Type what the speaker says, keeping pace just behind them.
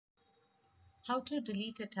How to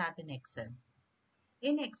delete a tab in Excel.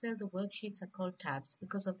 In Excel, the worksheets are called tabs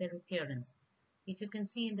because of their appearance. If you can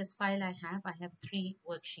see in this file I have 3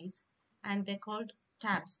 worksheets and they're called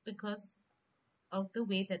tabs because of the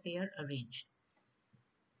way that they are arranged.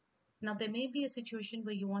 Now there may be a situation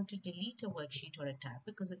where you want to delete a worksheet or a tab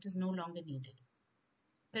because it is no longer needed.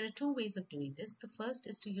 There are 2 ways of doing this. The first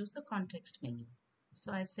is to use the context menu.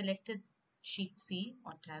 So I've selected sheet C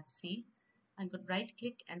or tab C. I'm going to right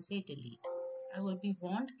click and say delete. I will be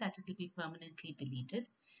warned that it will be permanently deleted.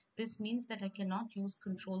 This means that I cannot use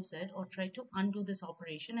Ctrl Z or try to undo this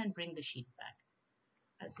operation and bring the sheet back.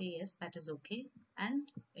 I'll say yes, that is okay, and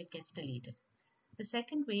it gets deleted. The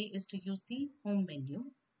second way is to use the home menu.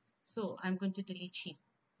 So I'm going to delete sheet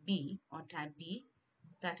B or tab B.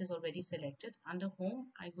 That is already selected. Under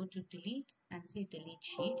home, I go to delete and say delete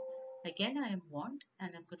sheet. Again, I am warned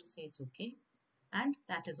and I'm going to say it's okay. And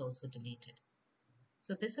that is also deleted.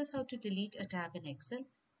 So this is how to delete a tab in Excel.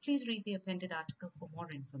 Please read the appended article for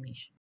more information.